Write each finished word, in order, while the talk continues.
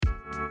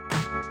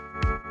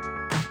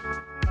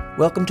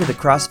Welcome to the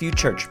Crossview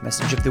Church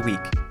Message of the Week.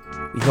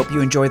 We hope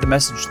you enjoy the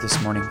message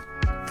this morning.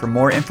 For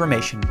more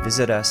information,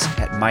 visit us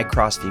at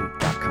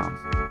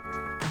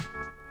mycrossview.com.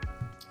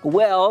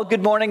 Well,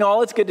 good morning,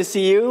 all. It's good to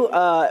see you.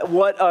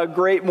 What a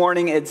great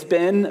morning it's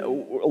been. A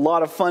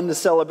lot of fun to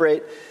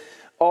celebrate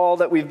all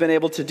that we've been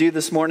able to do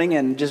this morning.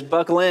 And just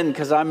buckle in,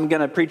 because I'm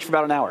going to preach for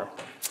about an hour.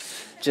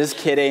 Just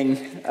kidding.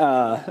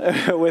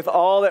 With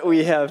all that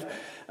we have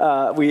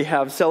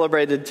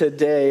celebrated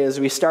today as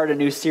we start a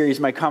new series,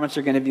 my comments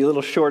are going to be a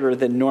little shorter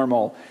than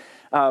normal.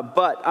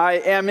 But I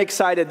am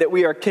excited that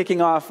we are kicking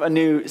off a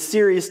new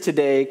series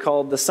today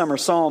called the Summer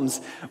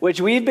Psalms, which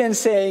we've been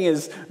saying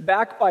is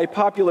backed by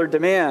popular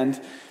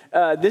demand.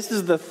 This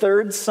is the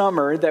third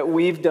summer that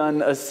we've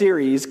done a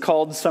series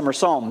called Summer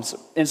Psalms.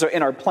 And so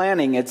in our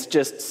planning, it's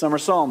just Summer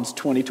Psalms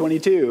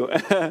 2022.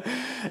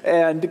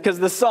 And because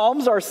the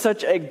Psalms are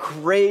such a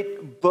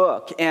great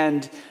book,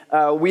 and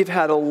we've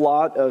had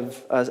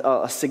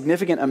a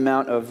significant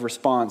amount of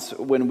response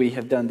when we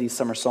have done these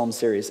Summer Psalm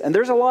series. And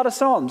there's a lot of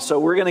Psalms, so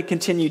we're going to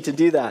continue to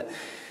do that.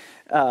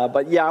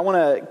 But yeah, I want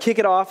to kick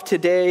it off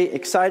today.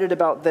 Excited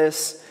about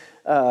this.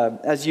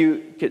 As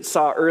you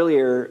saw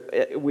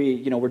earlier,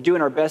 we're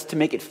doing our best to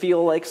make it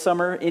feel like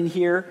summer in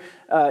here,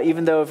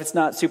 even though if it's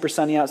not super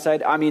sunny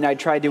outside. I mean, I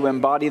tried to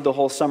embody the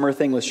whole summer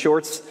thing with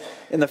shorts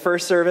in the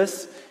first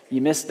service.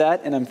 You missed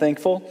that, and I'm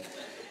thankful.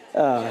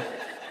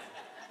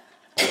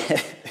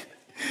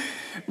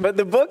 But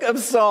the book of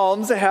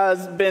Psalms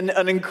has been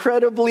an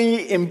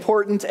incredibly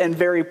important and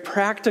very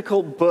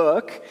practical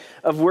book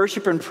of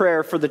worship and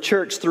prayer for the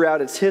church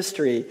throughout its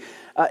history.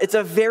 It's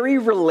a very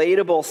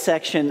relatable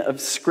section of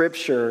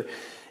Scripture,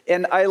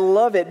 and I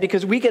love it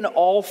because we can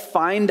all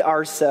find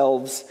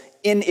ourselves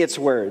in its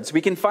words.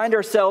 We can find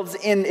ourselves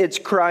in its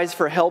cries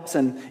for helps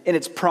and in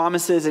its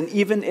promises and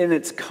even in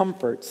its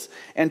comforts,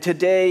 and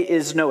today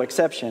is no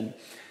exception.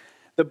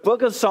 The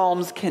book of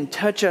Psalms can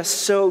touch us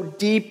so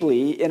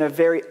deeply in a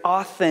very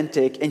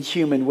authentic and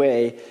human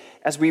way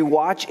as we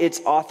watch its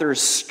authors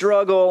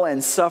struggle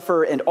and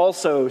suffer and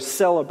also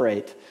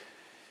celebrate.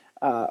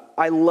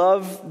 I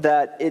love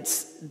that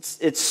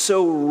it's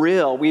so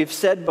real. We've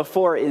said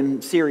before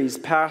in series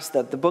past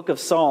that the book of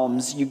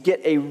Psalms, you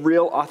get a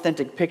real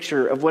authentic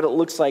picture of what it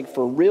looks like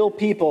for real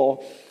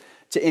people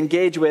to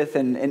engage with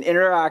and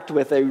interact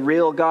with a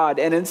real God.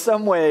 And in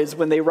some ways,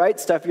 when they write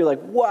stuff, you're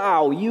like,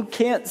 wow, you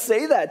can't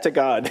say that to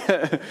God.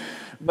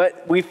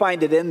 But we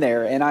find it in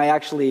there, and I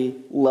actually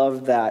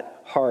love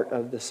that heart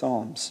of the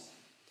Psalms.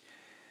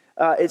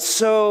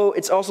 It's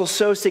also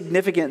so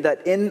significant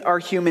that in our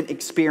human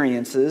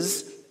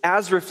experiences,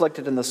 as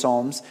reflected in the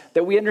Psalms,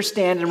 that we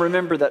understand and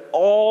remember that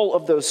all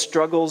of those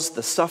struggles,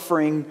 the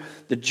suffering,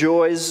 the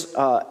joys,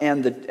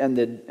 and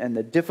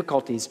the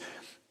difficulties,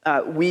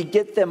 we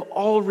get them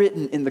all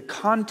written in the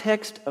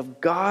context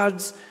of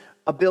God's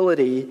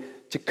ability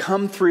to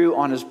come through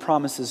on His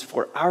promises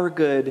for our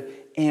good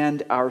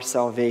and our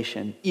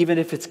salvation, even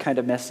if it's kind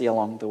of messy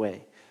along the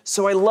way.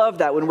 So I love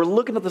that when we're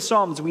looking at the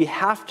Psalms, we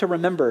have to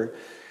remember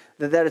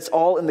that it's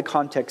all in the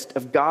context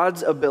of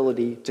God's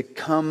ability to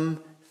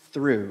come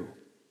through.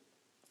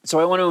 So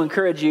I want to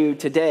encourage you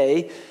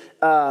today,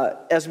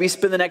 as we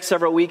spend the next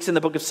several weeks in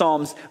the book of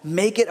Psalms,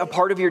 make it a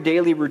part of your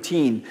daily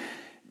routine.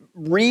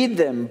 Read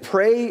them,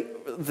 pray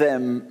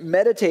them,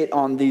 meditate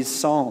on these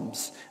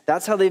Psalms.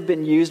 That's how they've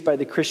been used by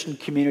the Christian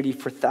community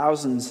for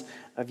thousands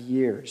of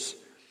years.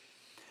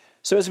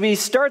 So as we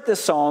start the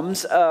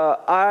Psalms,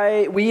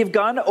 we've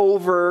gone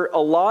over a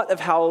lot of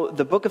how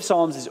the book of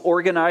Psalms is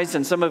organized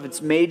and some of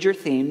its major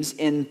themes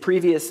in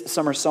previous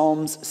Summer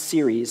Psalms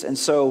series. And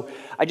so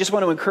I just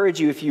want to encourage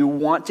you, if you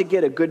want to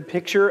get a good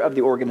picture of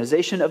the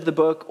organization of the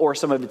book or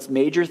some of its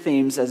major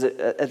themes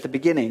at the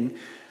beginning,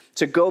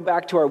 to go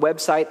back to our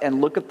website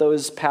and look at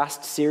those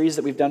past series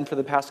that we've done for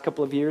the past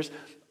couple of years.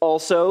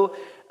 Also,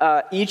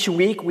 each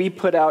week we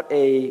put out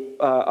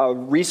a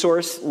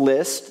resource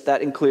list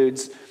that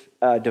includes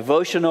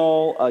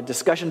devotional,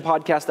 discussion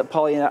podcast that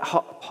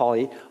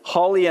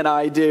Holly and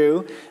I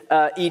do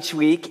each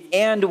week.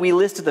 And we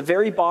list at the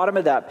very bottom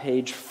of that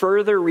page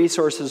further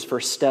resources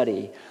for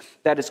study.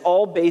 That is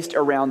all based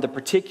around the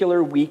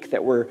particular week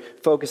that we're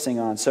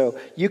focusing on. So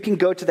you can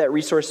go to that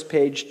resource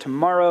page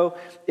tomorrow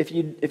if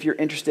you're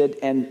interested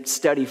and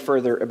study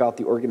further about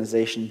the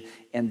organization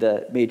and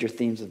the major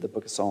themes of the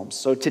book of Psalms.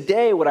 So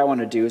today what I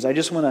want to do is I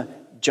just want to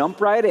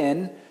jump right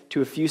in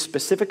to a few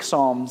specific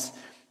Psalms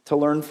to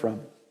learn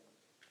from.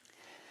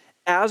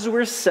 As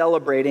we're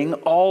celebrating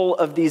all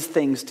of these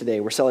things today,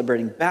 we're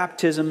celebrating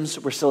baptisms,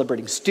 we're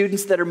celebrating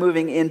students that are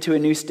moving into a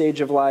new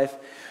stage of life,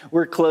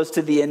 we're close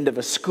to the end of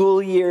a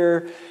school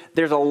year,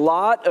 there's a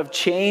lot of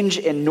change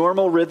and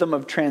normal rhythm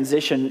of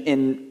transition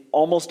in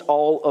almost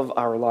all of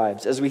our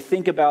lives. As we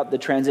think about the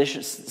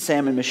transition,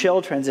 Sam and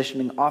Michelle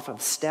transitioning off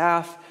of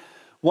staff,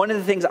 one of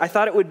the things I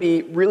thought it would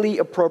be really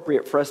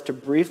appropriate for us to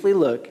briefly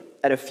look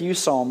at a few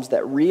Psalms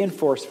that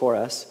reinforce for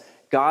us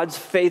God's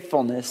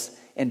faithfulness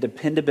and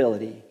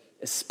dependability,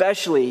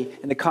 especially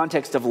in the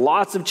context of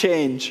lots of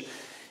change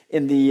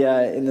in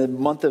the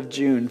month of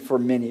June for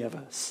many of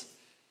us.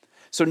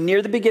 So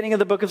near the beginning of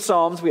the book of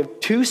Psalms, we have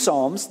two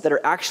psalms that are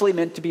actually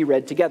meant to be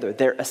read together.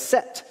 They're a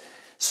set,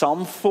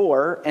 Psalm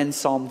 4 and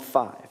Psalm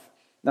 5.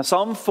 Now,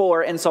 Psalm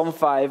 4 and Psalm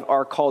 5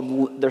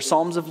 they're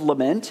psalms of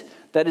lament.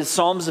 That is,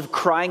 psalms of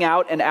crying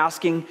out and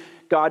asking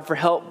God for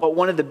help. But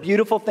one of the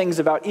beautiful things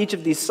about each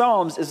of these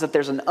psalms is that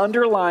there's an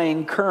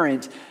underlying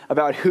current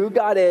about who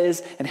God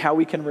is and how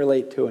we can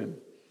relate to him.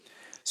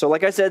 So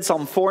like I said,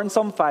 Psalm 4 and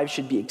Psalm 5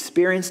 should be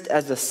experienced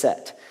as a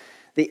set.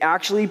 They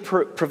actually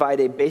provide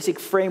a basic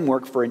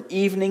framework for an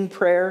evening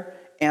prayer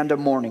and a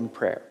morning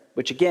prayer,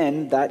 which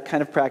again, that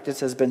kind of practice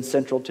has been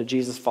central to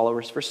Jesus'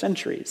 followers for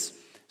centuries.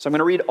 So I'm going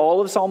to read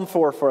all of Psalm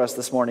 4 for us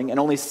this morning and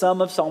only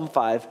some of Psalm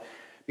 5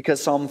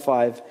 because Psalm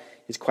 5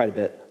 is quite a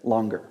bit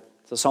longer.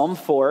 So Psalm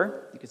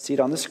 4, you can see it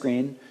on the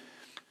screen,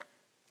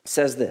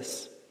 says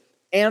this: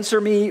 "Answer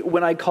me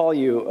when I call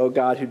you, O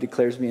God who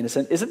declares me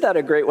innocent." Isn't that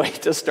a great way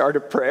to start a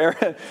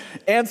prayer?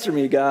 Answer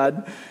me,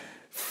 God.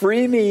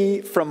 Free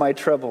me from my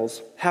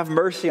troubles. Have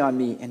mercy on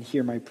me and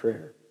hear my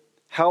prayer.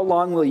 How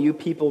long will you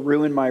people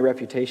ruin my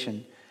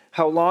reputation?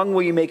 How long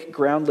will you make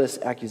groundless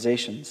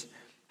accusations?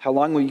 How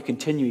long will you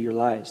continue your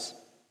lies?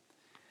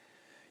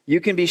 You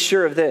can be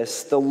sure of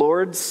this: the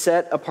Lord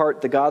set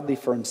apart the godly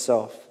for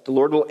himself. The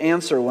Lord will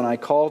answer when I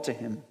call to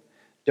him.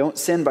 Don't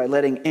sin by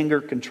letting anger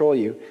control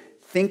you.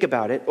 Think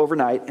about it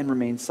overnight and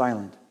remain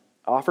silent.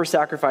 Offer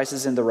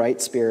sacrifices in the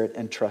right spirit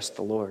and trust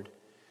the Lord.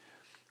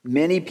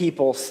 Many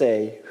people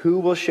say, "Who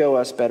will show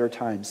us better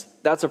times?"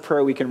 That's a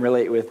prayer we can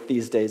relate with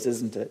these days,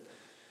 isn't it?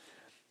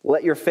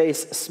 Let your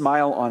face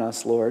smile on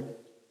us, Lord.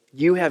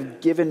 You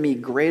have given me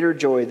greater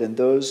joy than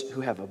those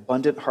who have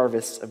abundant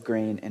harvests of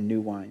grain and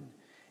new wine.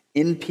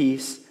 In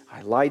peace,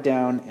 I lie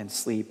down and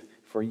sleep,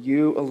 for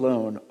you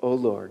alone, O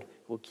Lord,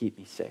 will keep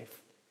me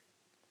safe.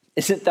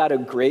 Isn't that a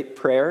great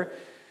prayer?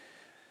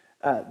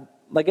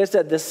 Like I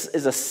said, this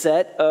is a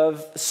set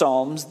of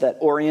psalms that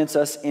orients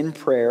us in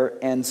prayer,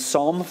 and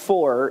Psalm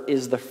 4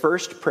 is the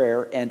first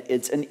prayer, and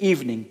it's an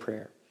evening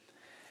prayer.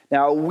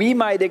 Now, we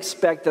might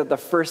expect that the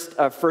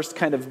first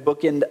kind of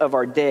bookend of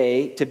our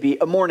day to be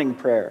a morning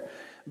prayer,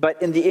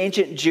 but in the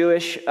ancient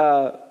Jewish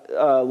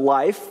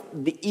life,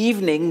 the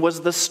evening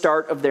was the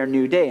start of their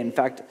new day. In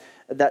fact,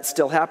 that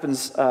still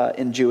happens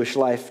in Jewish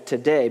life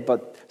today,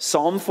 but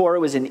Psalm 4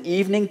 was an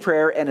evening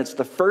prayer, and it's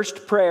the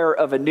first prayer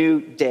of a new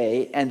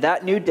day, and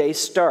that new day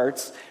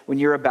starts when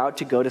you're about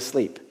to go to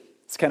sleep.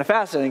 It's kind of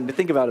fascinating to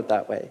think about it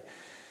that way.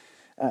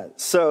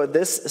 So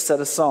this set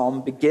of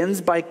psalm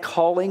begins by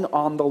calling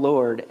on the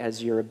Lord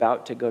as you're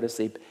about to go to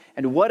sleep.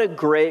 And what a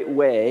great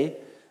way.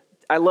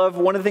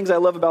 One of the things I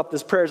love about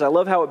this prayer is I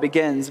love how it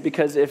begins,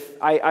 because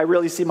if I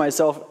really see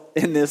myself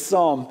in this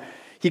psalm.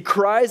 He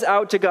cries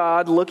out to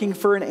God looking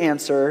for an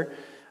answer,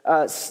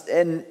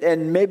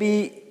 and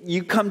maybe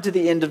you come to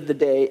the end of the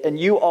day and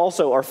you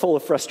also are full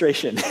of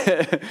frustration.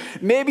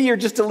 Maybe you're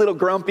just a little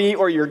grumpy,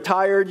 or you're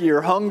tired,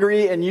 you're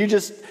hungry, and you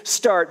just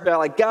start by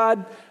like,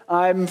 "God,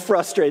 I'm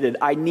frustrated.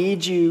 I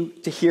need you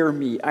to hear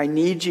me. I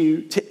need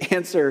you to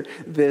answer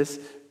this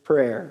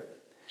prayer."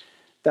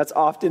 That's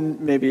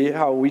often maybe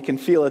how we can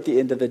feel at the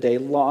end of the day,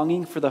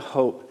 longing for the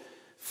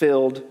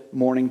hope-filled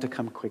morning to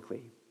come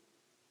quickly.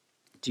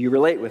 Do you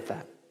relate with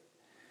that?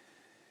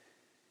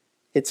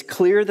 It's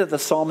clear that the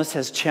psalmist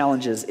has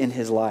challenges in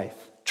his life,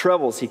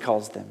 troubles he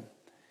calls them.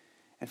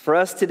 And for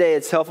us today,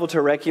 it's helpful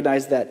to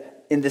recognize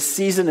that in the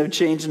season of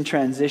change and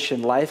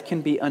transition, life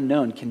can be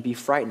unknown, can be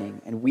frightening,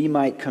 and we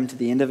might come to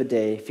the end of a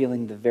day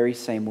feeling the very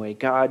same way.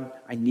 "God,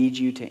 I need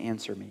you to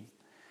answer me."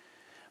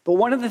 But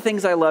one of the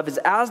things I love is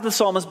as the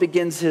psalmist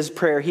begins his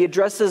prayer, he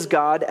addresses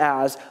God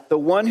as the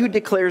one who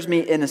declares me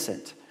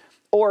innocent.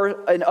 Or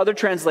in other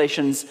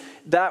translations,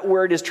 that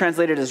word is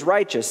translated as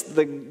righteous,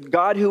 the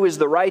God who is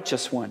the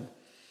righteous one.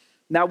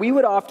 Now, we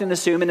would often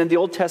assume, and in the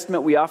Old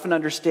Testament, we often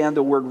understand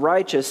the word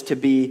righteous to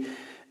be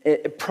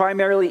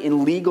primarily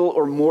in legal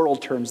or moral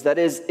terms. That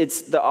is,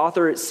 it's the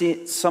author,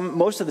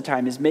 most of the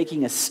time, is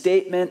making a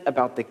statement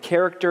about the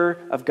character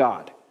of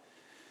God.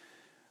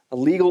 A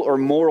legal or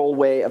moral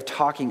way of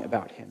talking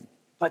about him.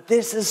 But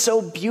this is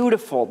so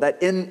beautiful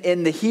that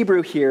in the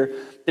Hebrew here,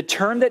 the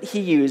term that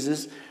he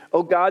uses,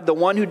 "Oh God, the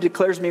one who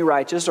declares me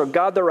righteous," or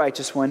 "God the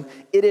righteous one,"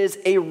 it is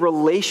a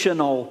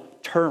relational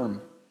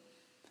term.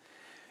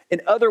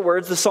 In other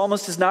words, the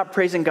psalmist is not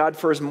praising God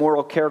for his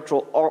moral character,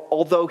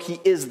 although he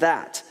is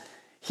that.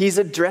 He's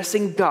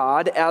addressing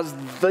God as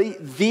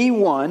the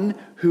one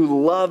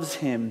who loves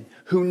him,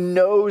 who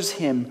knows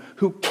him,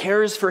 who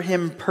cares for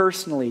him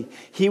personally.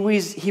 He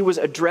was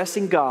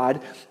addressing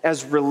God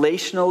as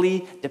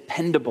relationally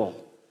dependable.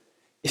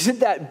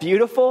 Isn't that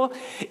beautiful?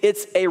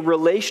 It's a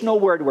relational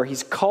word where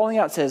he's calling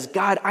out, says,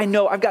 "God, I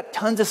know I've got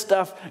tons of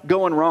stuff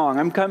going wrong.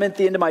 I'm coming at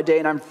the end of my day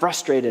and I'm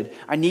frustrated.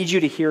 I need you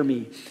to hear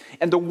me."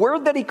 And the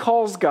word that he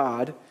calls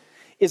God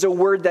is a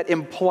word that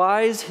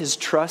implies his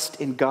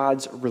trust in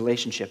God's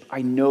relationship.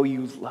 "I know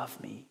you love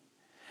me.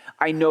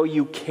 I know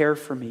you care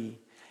for me.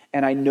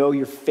 And I know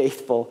you're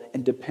faithful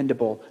and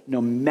dependable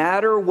no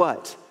matter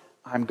what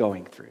I'm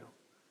going through."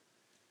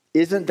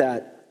 Isn't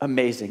that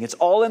amazing? It's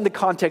all in the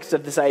context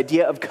of this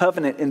idea of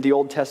covenant in the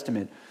Old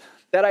Testament.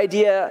 That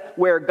idea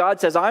where God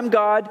says, I'm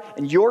God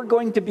and you're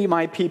going to be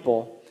my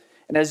people.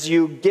 And as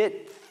you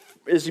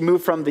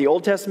move from the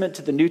Old Testament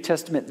to the New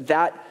Testament,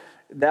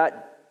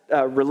 that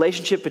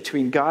relationship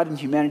between God and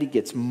humanity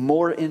gets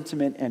more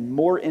intimate and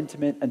more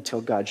intimate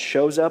until God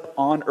shows up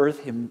on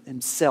earth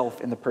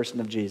himself in the person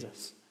of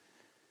Jesus.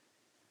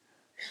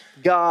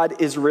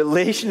 God is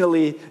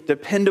relationally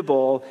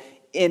dependable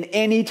in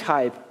any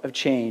type of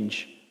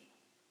change.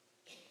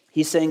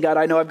 He's saying, God,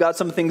 I know I've got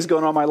some things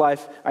going on in my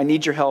life. I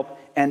need your help.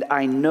 And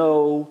I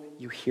know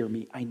you hear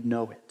me. I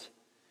know it.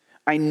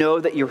 I know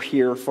that you're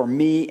here for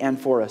me and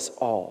for us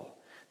all.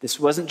 This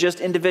wasn't just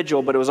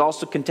individual, but it was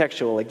also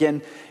contextual.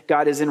 Again,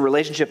 God is in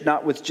relationship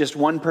not with just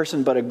one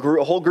person, but a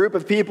whole group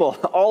of people,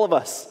 all of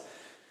us.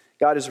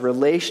 God is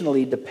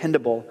relationally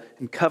dependable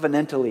and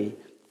covenantally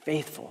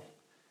faithful.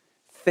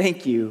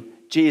 Thank you,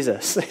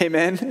 Jesus.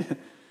 Amen.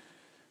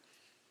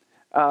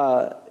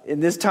 In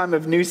this time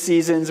of new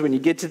seasons, when you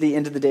get to the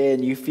end of the day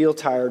and you feel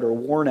tired or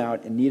worn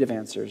out in need of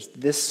answers,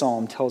 this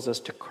psalm tells us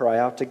to cry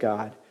out to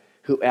God,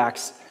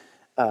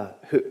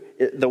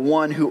 the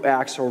one who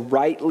acts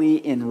rightly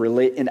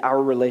in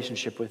our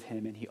relationship with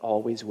him, and he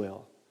always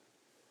will.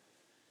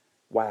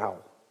 Wow,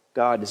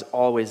 God is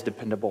always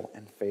dependable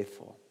and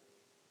faithful.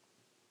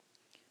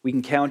 We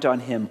can count on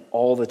him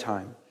all the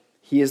time.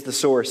 He is the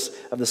source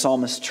of the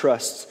psalmist's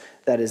trust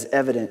that is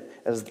evident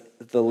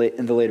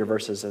in the later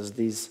verses as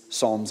these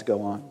psalms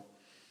go on.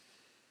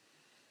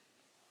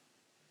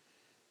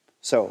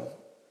 So,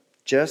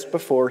 just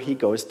before he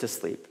goes to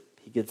sleep,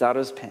 he gets out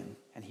his pen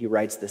and he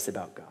writes this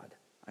about God.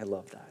 I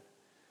love that.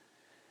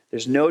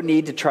 There's no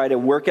need to try to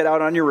work it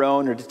out on your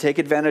own or to take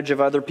advantage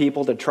of other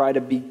people to try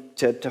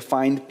to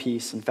find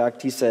peace. In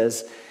fact, he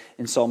says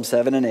in Psalm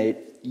 7 and 8,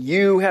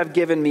 you have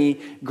given me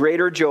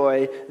greater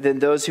joy than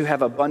those who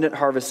have abundant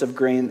harvests of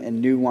grain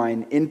and new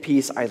wine. In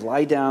peace I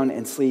lie down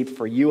and sleep,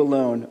 for you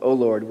alone, O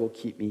Lord, will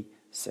keep me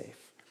safe.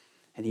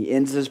 And he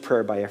ends his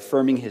prayer by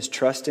affirming his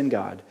trust in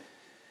God.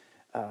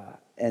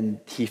 And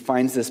he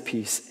finds this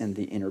peace in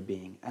the inner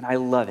being. And I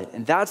love it.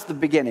 And that's the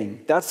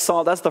beginning. That's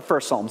the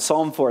first psalm,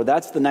 Psalm 4.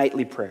 That's the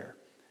nightly prayer.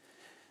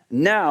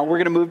 Now we're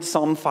going to move to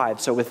Psalm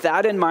 5. So with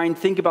that in mind,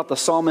 think about the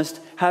psalmist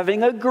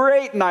having a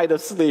great night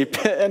of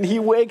sleep. And he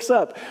wakes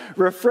up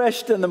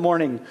refreshed in the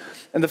morning.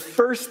 And the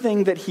first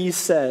thing that he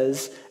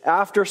says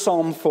after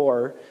Psalm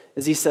 4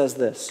 is he says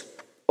this,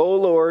 O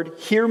Lord,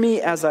 hear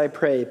me as I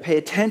pray. Pay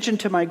attention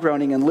to my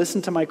groaning and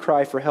listen to my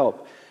cry for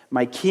help.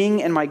 My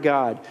King and my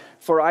God,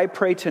 for I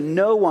pray to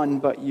no one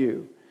but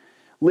you.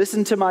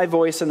 Listen to my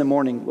voice in the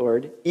morning,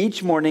 Lord.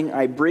 Each morning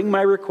I bring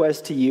my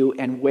request to you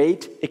and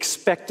wait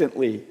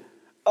expectantly.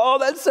 Oh,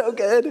 that's so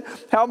good.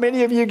 How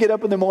many of you get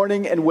up in the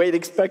morning and wait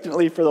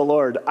expectantly for the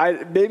Lord?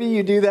 Maybe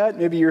you do that.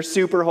 Maybe you're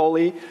super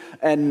holy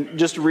and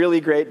just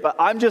really great. But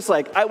I'm just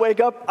like, I wake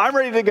up, I'm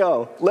ready to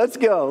go. Let's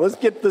go. Let's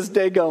get this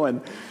day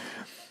going.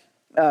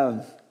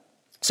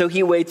 So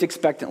he waits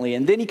expectantly,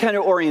 and then he kind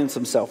of orients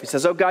himself. He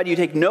says, oh God, you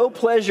take no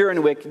pleasure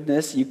in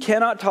wickedness. You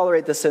cannot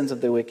tolerate the sins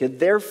of the wicked.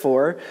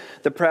 Therefore,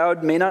 the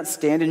proud may not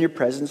stand in your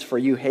presence, for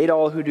you hate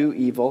all who do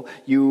evil.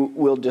 You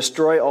will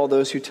destroy all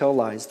those who tell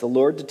lies. The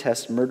Lord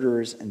detests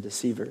murderers and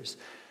deceivers.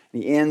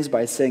 And he ends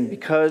by saying,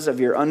 because of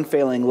your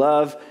unfailing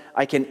love,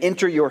 I can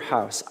enter your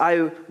house.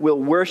 I will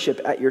worship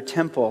at your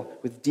temple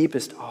with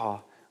deepest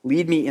awe.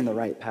 Lead me in the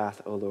right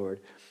path, O Lord,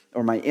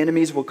 or my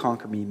enemies will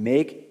conquer me.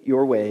 Make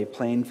your way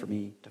plain for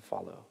me to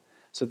follow.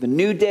 So the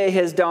new day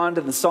has dawned,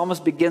 and the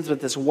psalmist begins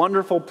with this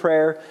wonderful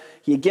prayer.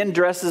 He again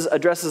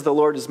addresses the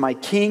Lord as my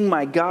King,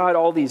 my God,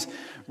 all these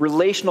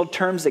relational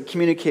terms that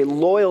communicate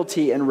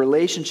loyalty and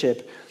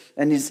relationship.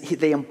 And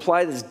they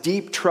imply this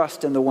deep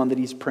trust in the one that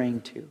he's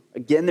praying to.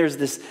 Again, there's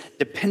this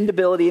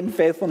dependability and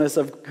faithfulness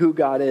of who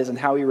God is and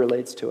how he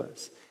relates to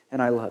us.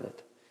 And I love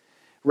it.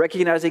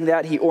 Recognizing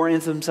that, he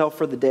orients himself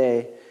for the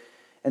day.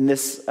 And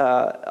this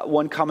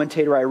one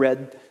commentator I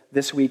read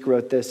this week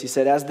wrote this. He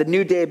said, as the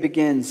new day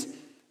begins,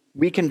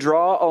 we can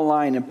draw a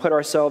line and put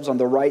ourselves on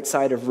the right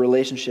side of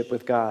relationship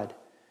with God.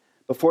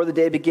 Before the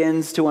day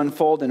begins to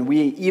unfold and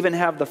we even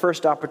have the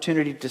first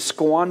opportunity to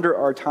squander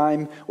our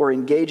time or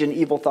engage in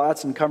evil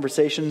thoughts and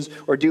conversations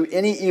or do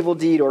any evil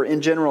deed or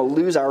in general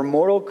lose our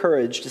moral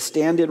courage to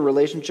stand in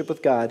relationship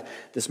with God,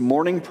 this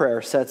morning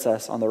prayer sets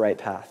us on the right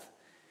path.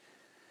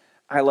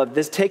 I love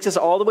this. Takes us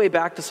all the way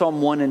back to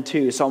Psalm 1 and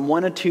 2. Psalm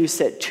 1 and 2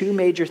 set two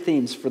major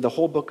themes for the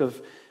whole book of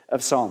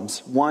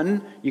Psalms.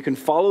 One, you can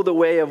follow the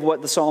way of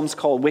what the Psalms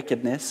call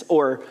wickedness,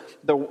 or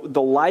the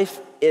life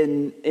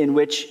in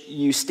which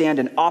you stand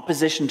in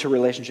opposition to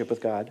relationship with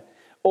God.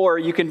 Or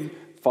you can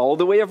follow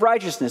the way of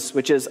righteousness,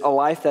 which is a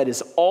life that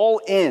is all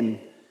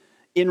in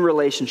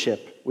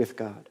relationship with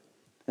God.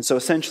 And so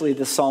essentially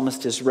the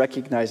psalmist is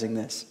recognizing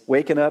this.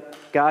 Waking up,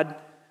 God,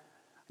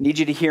 I need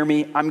you to hear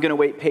me. I'm going to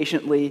wait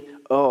patiently.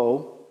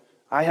 Oh,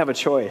 I have a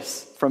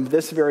choice from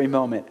this very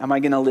moment. Am I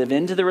going to live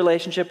into the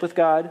relationship with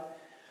God,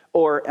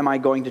 or am I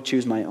going to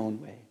choose my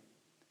own way?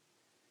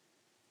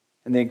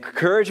 And the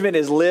encouragement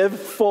is live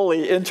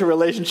fully into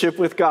relationship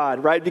with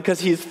God, right? Because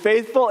he's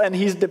faithful and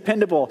he's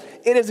dependable.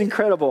 It is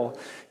incredible.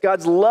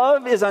 God's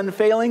love is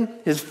unfailing.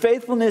 His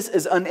faithfulness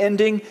is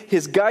unending.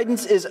 His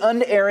guidance is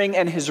unerring,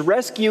 and his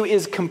rescue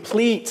is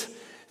complete.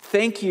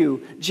 Thank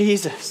you,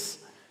 Jesus.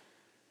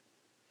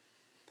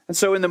 And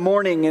so in the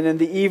morning and in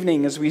the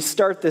evening, as we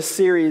start this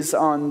series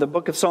on the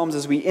book of Psalms,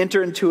 as we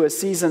enter into a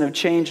season of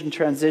change and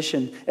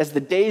transition, as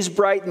the days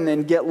brighten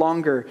and get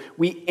longer,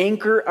 we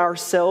anchor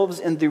ourselves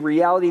in the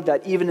reality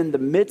that even in the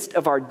midst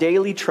of our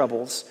daily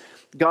troubles,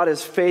 God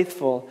is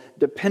faithful,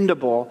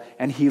 dependable,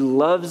 and he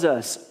loves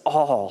us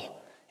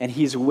all, and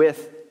he's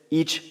with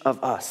each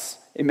of us.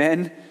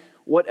 Amen?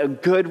 What a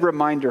good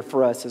reminder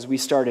for us as we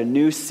start a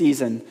new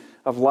season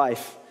of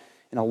life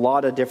in a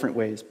lot of different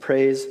ways.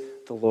 Praise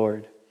the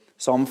Lord.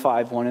 Psalm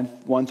 5,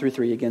 1 through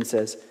 3 again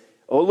says,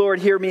 "O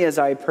Lord, hear me as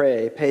I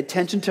pray. Pay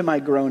attention to my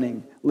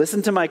groaning.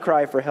 Listen to my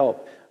cry for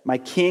help, my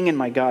King and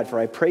my God, for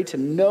I pray to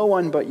no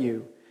one but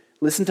you.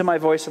 Listen to my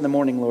voice in the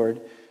morning,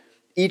 Lord.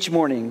 Each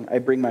morning I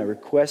bring my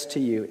request to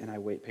you and I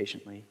wait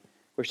patiently."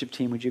 Worship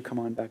team, would you come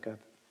on back up?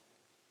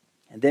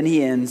 And then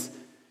he ends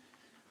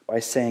by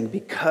saying,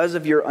 "Because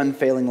of your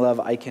unfailing love,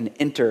 I can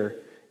enter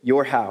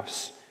your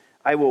house.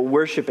 I will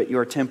worship at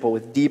your temple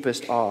with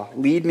deepest awe.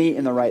 Lead me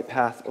in the right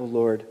path, O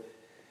Lord,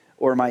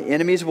 or my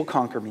enemies will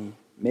conquer me.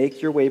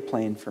 Make your way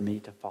plain for me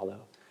to follow."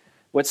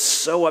 What's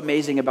so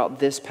amazing about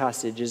this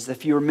passage is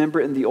if you remember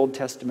in the Old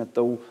Testament,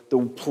 the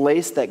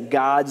place that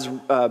God's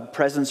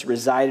presence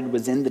resided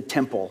was in the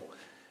temple,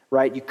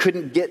 right? You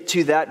couldn't get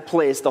to that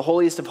place, the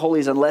holiest of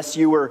holies, unless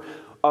you were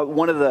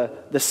one of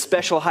the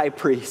special high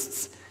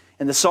priests.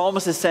 And the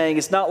psalmist is saying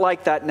it's not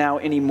like that now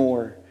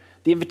anymore.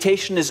 The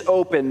invitation is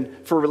open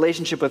for a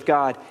relationship with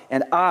God,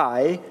 and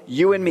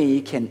you and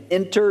me, can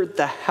enter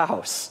the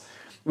house.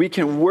 We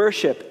can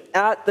worship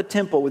at the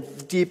temple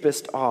with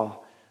deepest awe.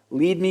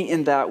 Lead me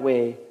in that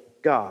way,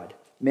 God.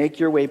 Make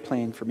your way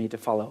plain for me to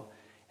follow.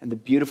 And the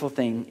beautiful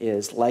thing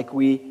is, like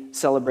we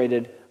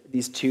celebrated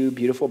these two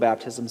beautiful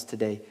baptisms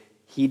today,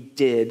 he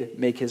did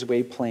make his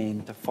way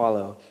plain to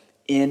follow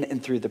in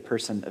and through the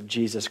person of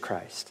Jesus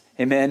Christ.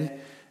 Amen.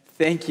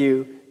 Thank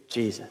you,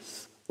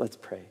 Jesus. Let's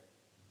pray.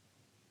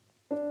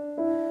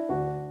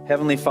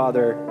 Heavenly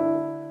Father,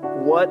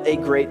 what a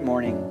great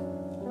morning.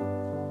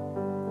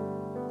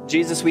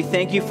 Jesus, we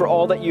thank you for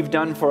all that you've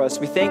done for us.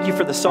 We thank you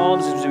for the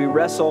Psalms as we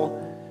wrestle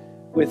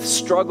with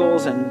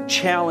struggles and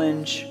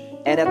challenge,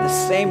 and at the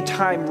same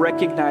time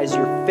recognize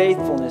your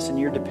faithfulness and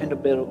your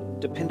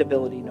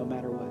dependability no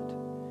matter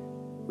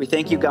what. We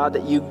thank you, God,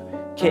 that you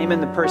came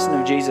in the person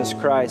of Jesus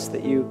Christ,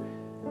 that you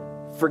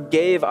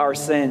forgave our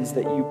sins,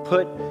 that you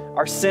put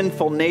our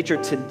sinful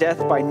nature to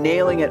death by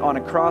nailing it on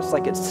a cross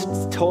like it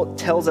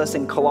tells us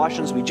in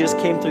Colossians. We just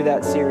came through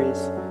that series.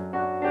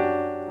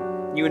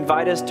 You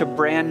invite us to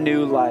brand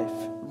new life,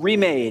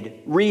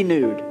 remade,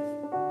 renewed.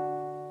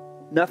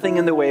 Nothing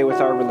in the way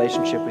with our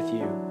relationship with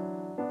you.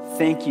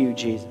 Thank you,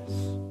 Jesus.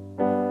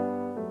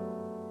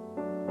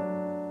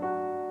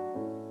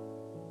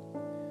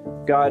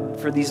 God,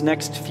 for these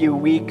next few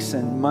weeks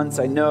and months,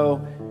 I know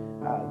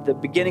the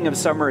beginning of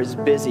summer is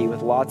busy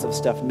with lots of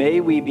stuff. May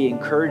we be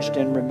encouraged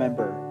and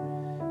remember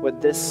what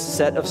this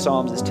set of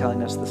Psalms is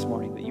telling us this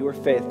morning, that you are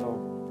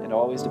faithful and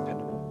always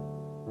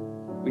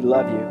dependable. We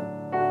love you.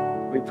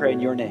 We pray in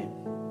your name.